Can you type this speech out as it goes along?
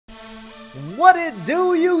What it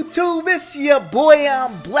do, YouTube? It's your boy,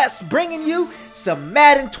 I'm Blessed, bringing you some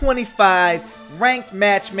Madden 25 ranked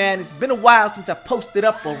match, man. It's been a while since I posted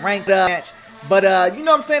up a ranked match, but you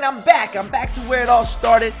know what I'm saying? I'm back to where it all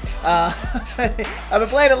started. I've been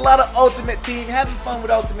playing a lot of Ultimate Team, having fun with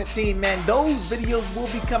Ultimate Team, man. Those videos will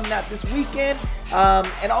be coming out this weekend,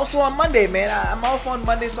 and also on Monday, man. I'm off on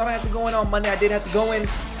Monday, so I don't have to go in on Monday. I did have to go in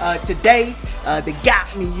today. They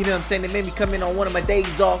got me, you know what I'm saying? They made me come in on one of my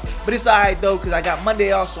days off, but it's alright though, because I got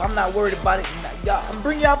Monday off, so I'm not worried about it. I'm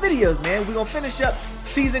bringing y'all videos, man. We're gonna finish up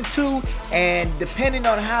Season 2, and depending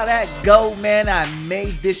on how that go, man, I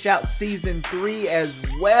may dish out Season 3 as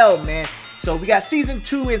well, man. So we got Season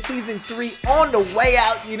 2 and Season 3 on the way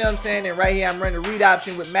out, you know what I'm saying? And right here, I'm running a read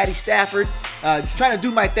option with Matty Stafford, trying to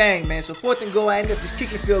do my thing, man. So 4th and goal, I ended up just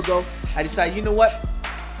kicking the field goal. I decided, you know what?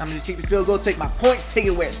 I'm going to kick the field goal, take my points, take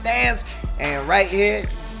it where it stands. And right here,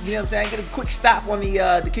 you know what I'm saying? Get a quick stop on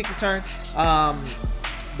the kick return.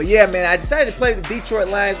 But yeah, man, I decided to play the Detroit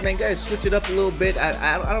Lions, man. Gotta switch it up a little bit.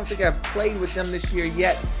 I don't think I've played with them this year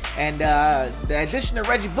yet. And the addition of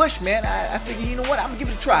Reggie Bush, man, I figured, you know what, I'm gonna give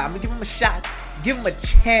it a try. I'm gonna give him a shot, give him a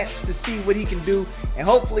chance to see what he can do, and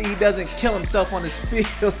hopefully he doesn't kill himself on this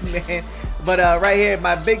field, man. But right here,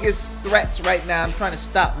 my biggest threats right now, I'm trying to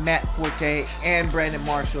stop Matt Forte and Brandon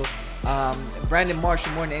Marshall. Brandon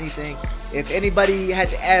Marshall more than anything. If anybody had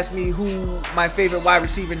to ask me who my favorite wide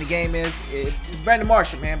receiver in the game is, it's Brandon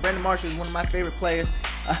Marshall, man. Brandon Marshall is one of my favorite players.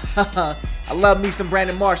 I love me some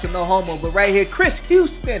Brandon Marshall, no homo. But right here, Chris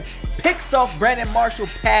Houston picks off Brandon Marshall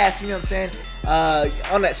pass, you know what I'm saying?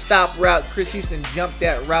 On that stop route, Chris Houston jumped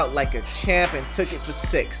that route like a champ and took it for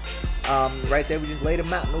 6. Right there, we just laid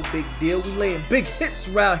him out, no big deal. We laying big hits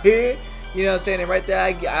around here. You know what I'm saying? And right there,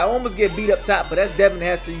 I almost get beat up top, but that's Devin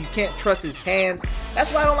Hester. You can't trust his hands. That's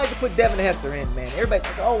why I don't like to put Devin Hester in, man. Everybody's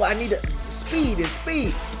like, oh, I need speed.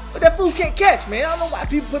 But that fool can't catch, man. I don't know why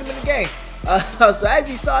people put him in the game. So as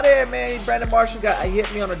you saw there, man, Brandon Marshall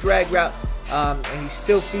hit me on a drag route, and he's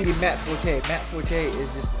still feeding Matt Forte. Matt Forte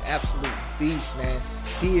is just an absolute beast, man.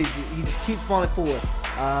 He just keeps falling forward.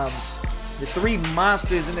 The 3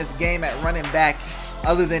 monsters in this game at running back,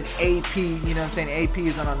 other than AP, you know what I'm saying? AP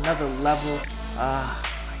is on another level. My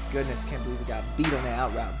goodness, can't believe we got beat on that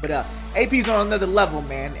out route. But AP is on another level,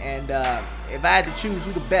 man. And if I had to choose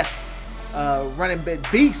who the best running back,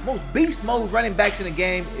 most beast mode running backs in the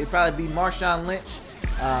game, it'd probably be Marshawn Lynch,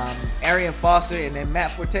 Arian Foster, and then Matt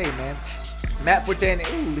Forte, man. Matt Forte and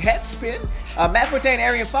head spin. Matt Forte and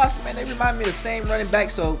Arian Foster, man, they remind me of the same running back.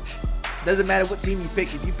 So doesn't matter what team you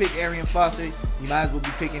pick. If you pick Arian Foster, you might as well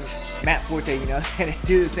be picking Matt Forte, you know, and they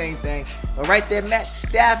do the same thing. But right there, Matt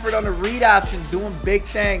Stafford on the read option, doing big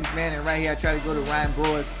things, man. And right here, I try to go to Ryan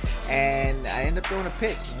Boys, and I end up throwing a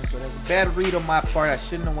pick, man. So that's a bad read on my part. I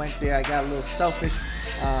shouldn't have went there. I got a little selfish.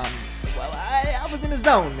 Well, I was in the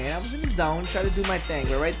zone, man. I was in the zone, trying to do my thing.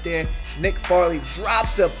 But right there, Nick Farley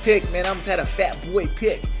drops a pick, man. I almost had a fat boy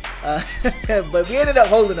pick. But we ended up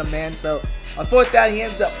holding him, man. So on 4th down, he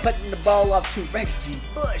ends up putting the ball off to Reggie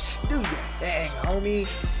Bush. Do your thing,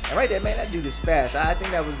 homie. And right there, man, that dude is fast. I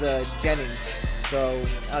think that was Jennings. So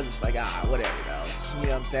I was just like, whatever, though. You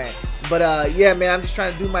know what I'm saying? But yeah, man, I'm just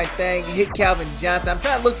trying to do my thing. Hit Calvin Johnson. I'm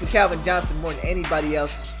trying to look for Calvin Johnson more than anybody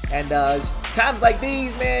else. And times like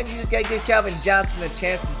these, man, you just got to give Calvin Johnson a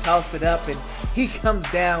chance to toss it up. And he comes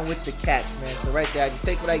down with the catch, man. So right there, I just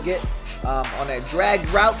take what I get on that drag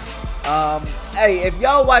route. Hey, if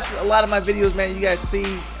y'all watch a lot of my videos, man, you guys see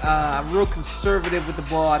I'm real conservative with the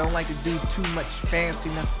ball. I don't like to do too much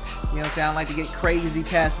fanciness. You know what I'm saying? I don't like to get crazy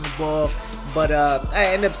passing the ball. But I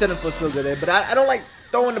end up setting for a field goal there. But I don't like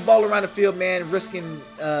throwing the ball around the field, man, risking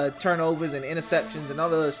turnovers and interceptions and all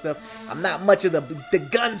the other stuff. I'm not much of the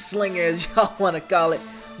gunslinger, as y'all want to call it.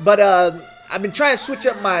 But I've been trying to switch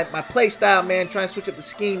up my play style, man, trying to switch up the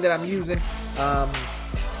scheme that I'm using.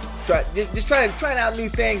 Just trying out new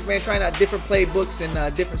things, man, trying out different playbooks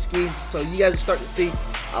and different schemes. So you guys will start to see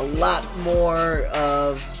a lot more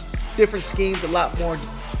of different schemes, a lot more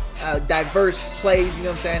diverse plays, you know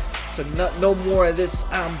what I'm saying? So no more of this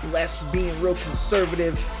I'm blessed being real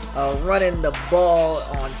conservative, running the ball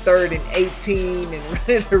on 3rd and 18 and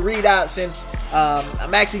running the read option.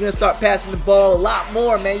 I'm actually going to start passing the ball a lot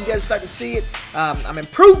more, man. You guys start to see it. I'm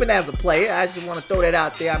improving as a player. I just want to throw that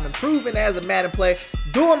out there. I'm improving as a Madden player.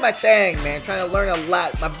 Doing my thing, man. Trying to learn a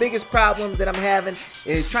lot. My biggest problem that I'm having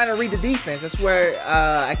is trying to read the defense. That's where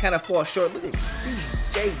I kind of fall short. Look at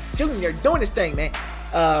CJ Jr. doing this thing, man.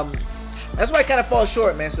 That's where I kind of fall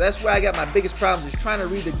short, man. So that's where I got my biggest problem, is trying to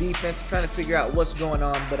read the defense, trying to figure out what's going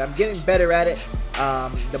on. But I'm getting better at it.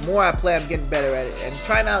 The more I play, I'm getting better at it. And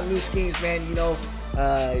trying out new schemes, man, you know,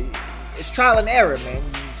 it's trial and error, man.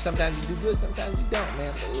 You sometimes you do good, sometimes you don't,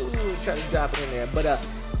 man. Ooh, try to drop it in there. But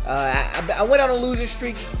I went on a losing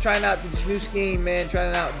streak, trying out this new scheme, man,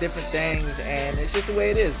 trying out different things, and it's just the way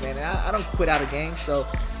it is, man. I don't quit out a game, so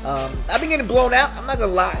I've been getting blown out. I'm not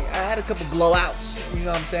gonna lie, I had a couple blowouts, you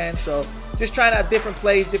know what I'm saying? So just trying out different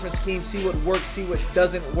plays, different schemes, see what works, see what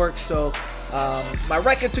doesn't work. So my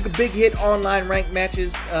record took a big hit. Online ranked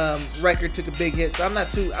matches record took a big hit. So I'm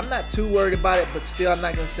not too worried about it. But still, I'm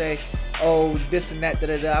not gonna say, oh, this and that, da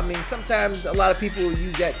da da. I mean, sometimes a lot of people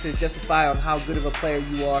use that to justify on how good of a player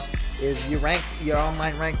you are. Is your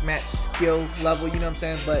online ranked match skill level? You know what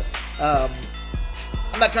I'm saying? But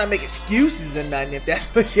I'm not trying to make excuses or nothing. If that's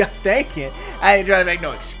what y'all thinking, I ain't trying to make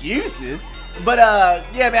no excuses. But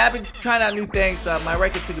yeah, man, I've been trying out new things. My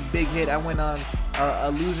record took a big hit. I went on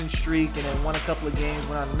a losing streak and then won a couple of games.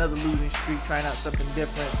 Went on another losing streak, trying out something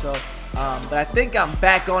different. So, but I think I'm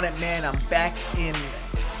back on it, man. I'm back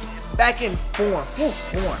in form, full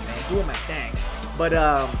form, man, doing my thing. But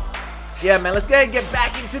yeah, man, let's go ahead and get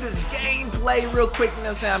back into this gameplay real quick. You know what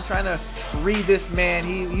I'm saying? I'm trying to read this man.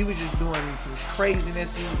 He was just doing some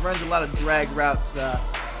craziness. He runs a lot of drag routes.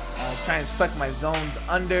 Trying to suck my zones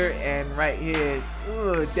under, and right here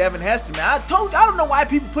is Devin Hester, man. I don't know why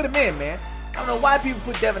people put him in, man. I don't know why people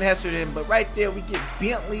put Devin Hester in, but right there we get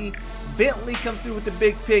Bentley. Bentley comes through with the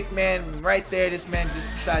big pick, man. And right there, this man just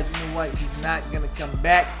decides, you know what, he's not gonna come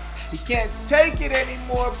back. He can't take it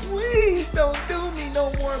anymore. Please don't do me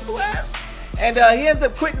no more, blast. And he ends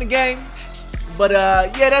up quitting the game. But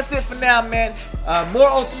yeah, that's it for now, man. More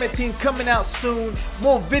Ultimate Team coming out soon.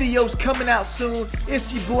 More videos coming out soon.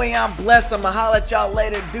 It's your boy, I'm blessed. I'ma holler at y'all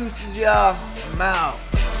later. Deuces, y'all. I'm out.